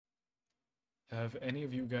Have any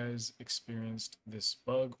of you guys experienced this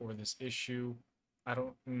bug or this issue? I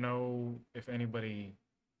don't know if anybody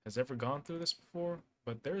has ever gone through this before,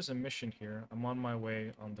 but there's a mission here. I'm on my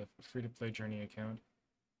way on the free-to-play journey account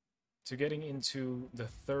to getting into the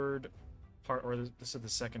third part, or this is the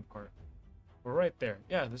second part. We're right there.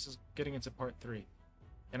 Yeah, this is getting into part 3.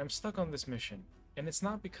 And I'm stuck on this mission. And it's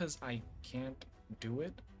not because I can't do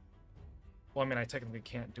it. Well, I mean, I technically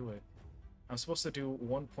can't do it. I'm supposed to do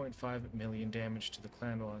 1.5 million damage to the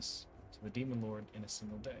clan boss, to the demon lord, in a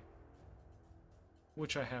single day.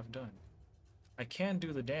 Which I have done. I can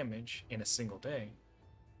do the damage in a single day,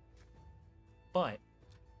 but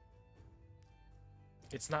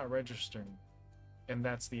it's not registering, and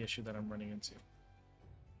that's the issue that I'm running into.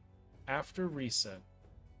 After reset,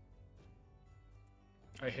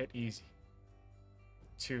 I hit easy.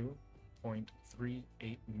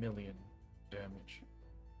 2.38 million damage.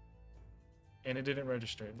 And it didn't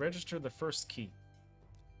register. It registered the first key.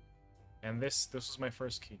 And this was my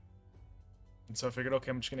first key. And so I figured,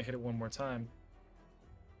 okay, I'm just gonna hit it one more time,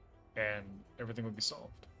 and everything would be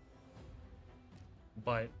solved.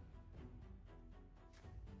 But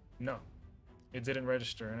no, it didn't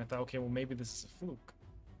register, and I thought, okay, well, maybe this is a fluke.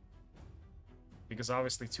 Because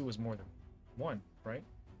obviously 2 is more than 1, right?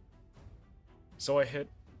 So I hit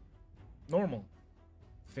normal,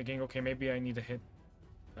 thinking, okay, maybe I need to hit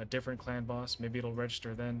a different clan boss, maybe it'll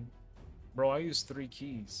register then. Bro, I used 3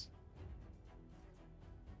 keys.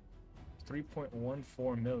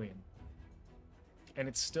 3.14 million. And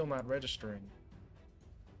it's still not registering.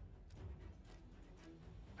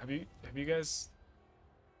 Have you guys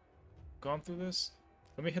gone through this?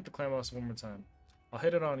 Let me hit the clan boss one more time. I'll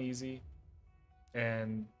hit it on easy,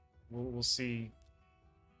 and we'll see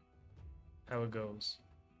how it goes.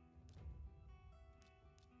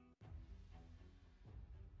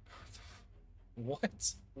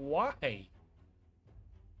 What? Why?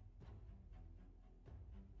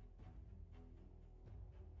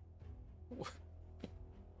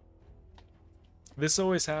 This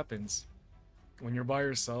always happens when you're by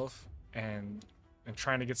yourself and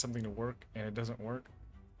trying to get something to work and it doesn't work.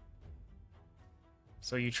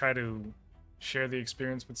 So you try to share the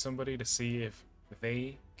experience with somebody to see if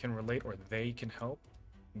they can relate or they can help,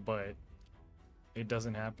 but it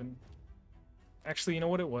doesn't happen. Actually, you know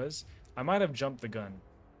what it was? I might have jumped the gun.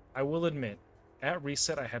 I will admit, at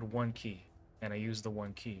reset I had 1 key, and I used the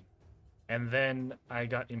 1 key. And then I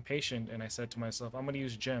got impatient and I said to myself, I'm going to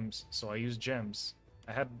use gems. So I used gems.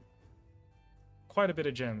 I had quite a bit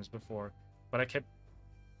of gems before, but I kept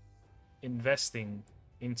investing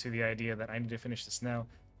into the idea that I need to finish this now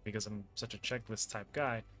because I'm such a checklist type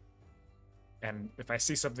guy. And if I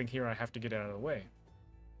see something here, I have to get it out of the way.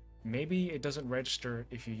 Maybe it doesn't register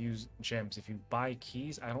if you use gems. If you buy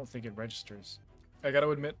keys, I don't think it registers. I gotta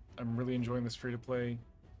admit, I'm really enjoying this free-to-play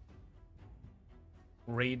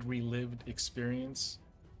raid relived experience.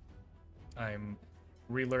 I'm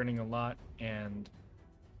relearning a lot and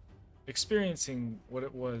experiencing what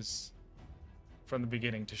it was from the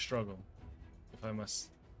beginning to struggle, if I must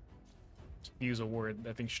use a word.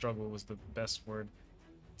 I think struggle was the best word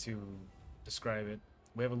to describe it.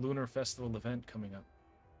 We have a lunar festival event coming up.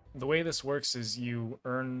 The way this works is you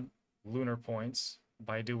earn lunar points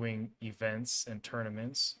by doing events and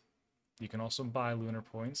tournaments. You can also buy lunar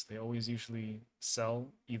points. They always usually sell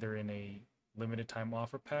either in a limited time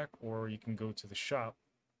offer pack, or you can go to the shop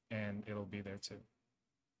and it'll be there too.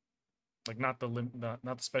 Like not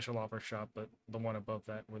the special offer shop, but the one above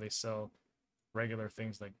that where they sell regular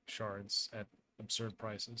things like shards at absurd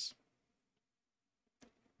prices.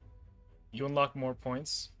 You unlock more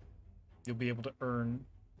points. You'll be able to earn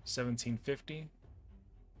 1750.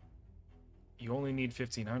 You only need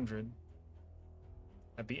 1500.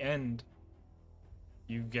 At the end,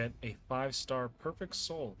 you get a 5-star perfect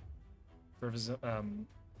soul for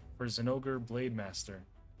Zinogre Blade Master,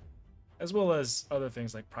 as well as other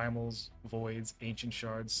things like primals, voids, ancient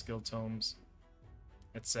shards, skill tomes,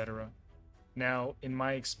 etc. Now, in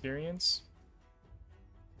my experience,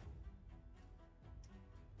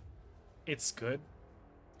 it's good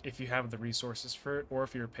if you have the resources for it, or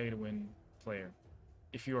if you're a pay-to-win player.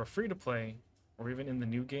 If you are free to play, or even in the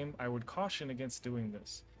new game, I would caution against doing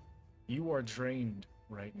this. You are drained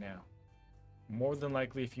right now. More than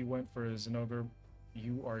likely, if you went for a Zinogre,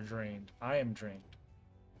 you are drained. I am drained.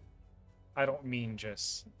 I don't mean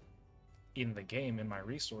just in the game, in my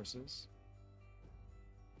resources.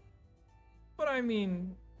 But I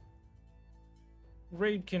mean,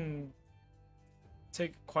 raid can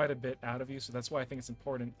take quite a bit out of you, so that's why I think it's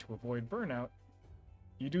important to avoid burnout.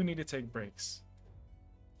 You do need to take breaks.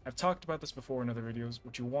 I've talked about this before in other videos.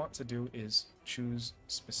 What you want to do is choose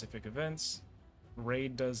specific events,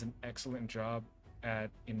 Raid does an excellent job at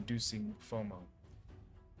inducing FOMO.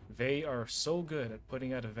 They are so good at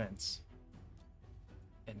putting out events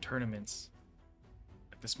and tournaments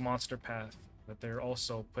at this monster path that they're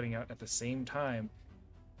also putting out at the same time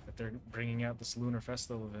that they're bringing out this Lunar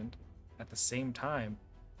Festival event at the same time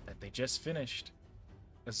that they just finished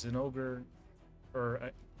a Zinogre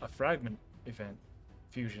or a fragment event,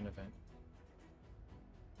 fusion event.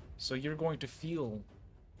 So you're going to feel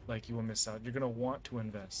like you will miss out. You're going to want to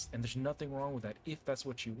invest, and there's nothing wrong with that if that's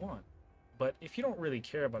what you want. But if you don't really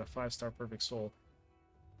care about a 5-star Perfect Soul,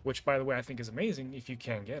 which by the way I think is amazing if you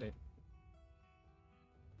can get it,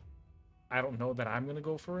 I don't know that I'm going to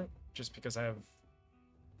go for it just because I have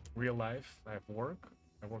real life, I have work.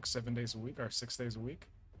 I work 7 days a week or 6 days a week.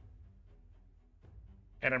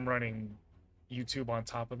 And I'm running YouTube on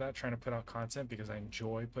top of that, trying to put out content because I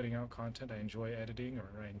enjoy putting out content. I enjoy editing,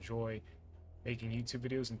 or I enjoy making YouTube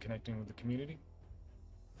videos and connecting with the community.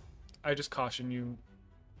 I just caution you,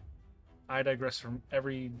 I digress from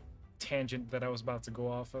every tangent that I was about to go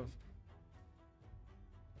off of.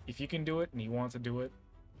 If you can do it and you want to do it,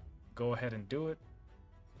 go ahead and do it.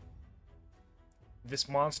 This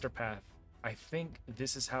monster path, I think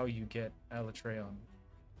this is how you get Alatreon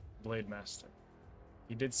Blade Master.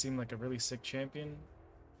 He did seem like a really sick champion,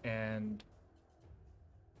 and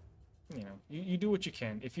you know, you do what you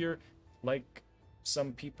can. If you're like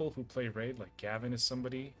some people who play Raid, like Gavin is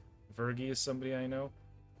somebody, Vergi is somebody I know,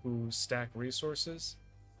 who stack resources.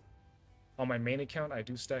 On my main account, I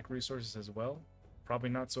do stack resources as well. Probably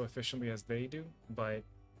not so efficiently as they do, but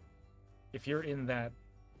if you're in that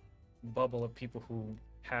bubble of people who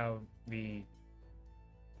have the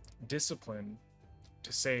discipline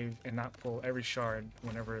to save and not pull every shard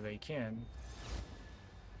whenever they can,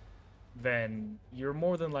 then you're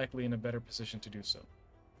more than likely in a better position to do so.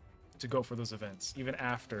 To go for those events, even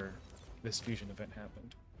after this fusion event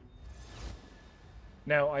happened.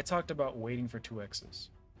 Now, I talked about waiting for 2x's.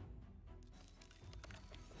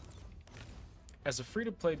 As a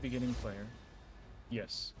free-to-play beginning player,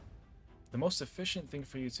 yes, the most efficient thing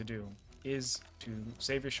for you to do is to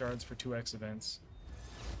save your shards for 2x events.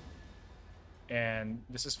 And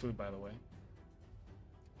this is food, by the way.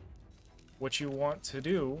 What you want to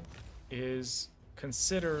do is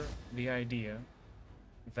consider the idea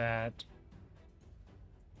that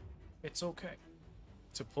it's okay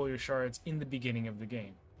to pull your shards in the beginning of the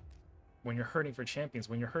game. When you're hurting for champions,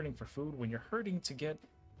 when you're hurting for food, when you're hurting to get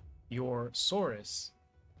your Saurus,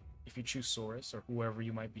 if you choose Saurus, or whoever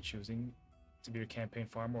you might be choosing to be your campaign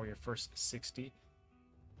farmer or your first 60,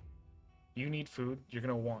 you need food, you're going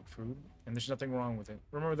to want food, and there's nothing wrong with it.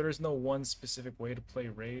 Remember, there is no one specific way to play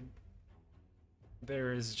Raid.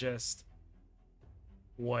 There is just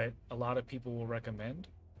what a lot of people will recommend.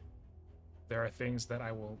 There are things that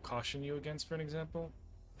I will caution you against, for an example.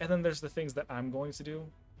 And then there's the things that I'm going to do.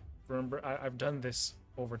 Remember, I've done this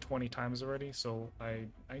over 20 times already, so I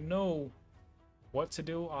know what to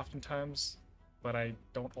do oftentimes, but I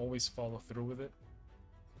don't always follow through with it.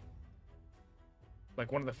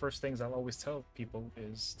 Like, one of the first things I'll always tell people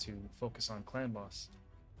is to focus on clan boss.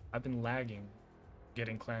 I've been lagging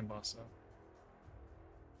getting clan boss up.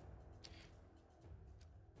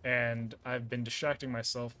 And I've been distracting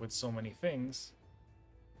myself with so many things,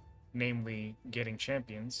 namely getting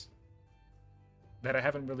champions, that I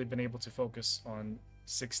haven't really been able to focus on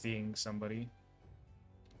 60ing somebody.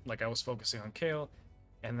 Like, I was focusing on Kale,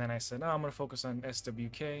 and then I said, oh, I'm going to focus on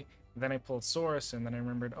SWK. Then I pulled Saurus, and then I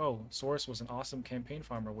remembered, oh, Saurus was an awesome campaign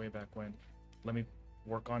farmer way back when. Let me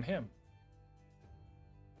work on him.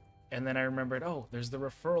 And then I remembered, oh, there's the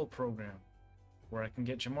referral program where I can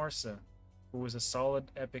get Jamarsa, who was a solid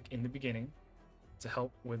epic in the beginning to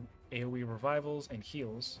help with AoE revivals and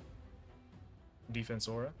heals.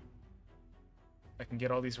 Defensora. I can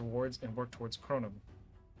get all these rewards and work towards Chronum.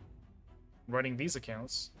 Running these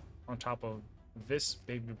accounts on top of this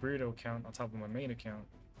Baby Burrito account on top of my main account.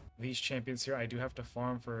 These champions here, I do have to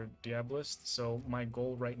farm for Diabolist, so my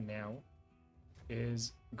goal right now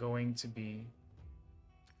is going to be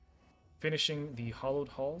finishing the Hollowed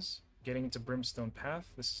Halls, getting into Brimstone Path.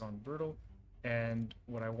 This is on Brutal, and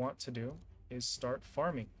what I want to do is start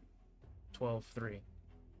farming 12-3,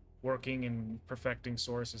 working and perfecting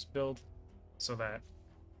Saurus's build so that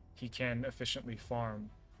he can efficiently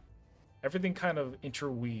farm. Everything kind of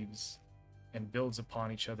interweaves and builds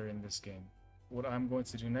upon each other in this game. What I'm going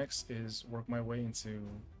to do next is work my way into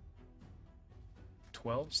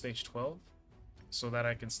 12, stage 12, so that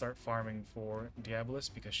I can start farming for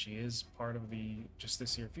Diabolist, because she is part of the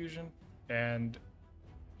Justiciar fusion, and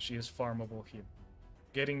she is farmable here.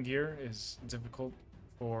 Getting gear is difficult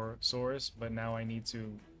for Saurus, but now I need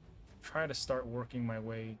to try to start working my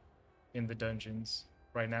way in the dungeons.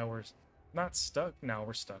 Right now we're not stuck. No,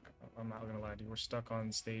 we're stuck. I'm not gonna lie to you. We're stuck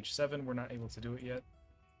on stage 7. We're not able to do it yet.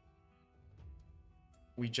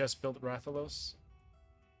 We just built Rathalos.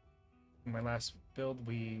 In my last build,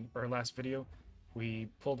 or last video, we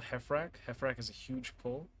pulled Hefrak. Hefrak is a huge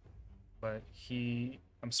pull, but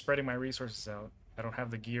I'm spreading my resources out. I don't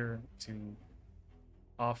have the gear to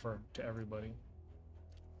offer to everybody.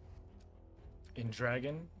 In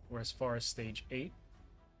Dragon, we're as far as stage 8.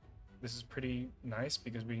 This is pretty nice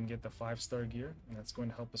because we can get the 5-star gear, and that's going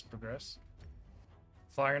to help us progress.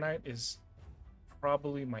 Fire Knight is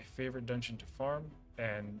probably my favorite dungeon to farm,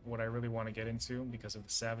 and what I really want to get into because of the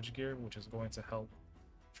Savage gear, which is going to help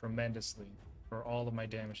tremendously for all of my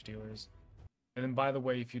damage dealers. And then, by the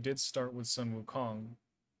way, if you did start with Sun Wukong,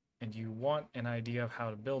 and you want an idea of how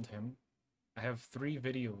to build him, I have 3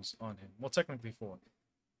 videos on him. Well, technically 4.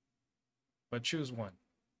 But choose one,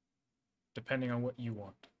 depending on what you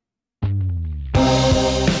want.